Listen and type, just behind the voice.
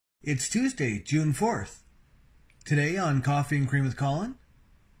It's Tuesday, June 4th. Today on Coffee and Cream with Colin,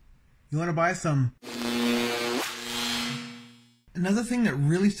 you want to buy some... Another thing that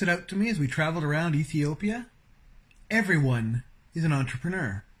really stood out to me as we traveled around Ethiopia, everyone is an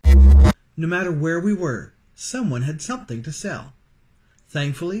entrepreneur. No matter where we were, someone had something to sell.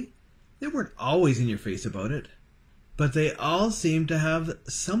 Thankfully, they weren't always in your face about it, but they all seemed to have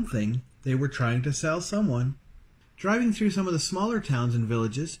something they were trying to sell someone. Driving through some of the smaller towns and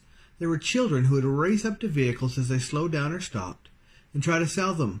villages, there were children who would race up to vehicles as they slowed down or stopped and try to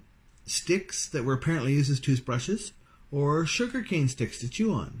sell them sticks that were apparently used as toothbrushes, or sugarcane sticks to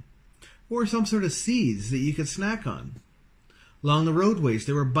chew on, or some sort of seeds that you could snack on. Along the roadways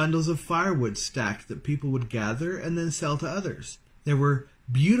there were bundles of firewood stacked that people would gather and then sell to others. There were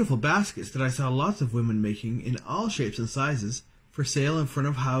beautiful baskets that I saw lots of women making in all shapes and sizes for sale in front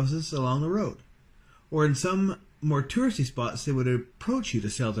of houses along the road, or in some more touristy spots they would approach you to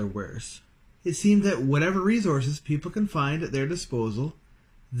sell their wares. It seemed that whatever resources people can find at their disposal,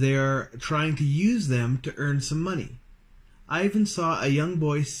 they are trying to use them to earn some money. I even saw a young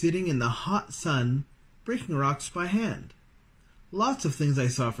boy sitting in the hot sun breaking rocks by hand. Lots of things I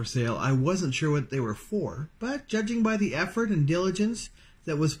saw for sale. I wasn't sure what they were for, but judging by the effort and diligence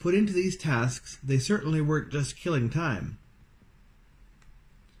that was put into these tasks, they certainly weren't just killing time.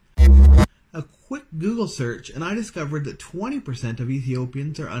 A quick Google search and I discovered that 20% of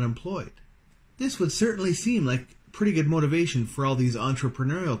Ethiopians are unemployed. This would certainly seem like pretty good motivation for all these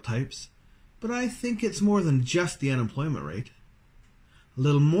entrepreneurial types, but I think it's more than just the unemployment rate. A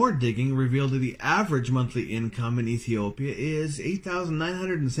little more digging revealed that the average monthly income in Ethiopia is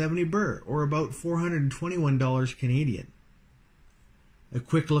 8,970 birr, or about $421 Canadian. A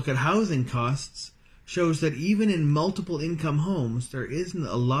quick look at housing costs shows that even in multiple income homes, there isn't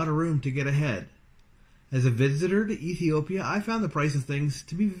a lot of room to get ahead. As a visitor to Ethiopia, I found the price of things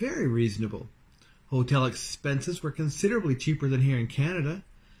to be very reasonable. Hotel expenses were considerably cheaper than here in Canada,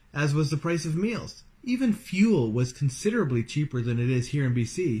 as was the price of meals. Even fuel was considerably cheaper than it is here in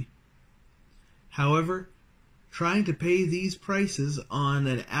BC. However, trying to pay these prices on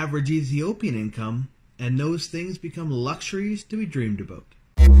an average Ethiopian income, and those things become luxuries to be dreamed about.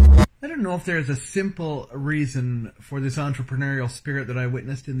 I don't know if there's a simple reason for this entrepreneurial spirit that I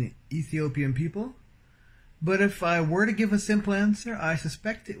witnessed in the Ethiopian people, but if I were to give a simple answer, I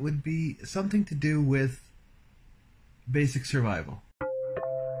suspect it would be something to do with basic survival.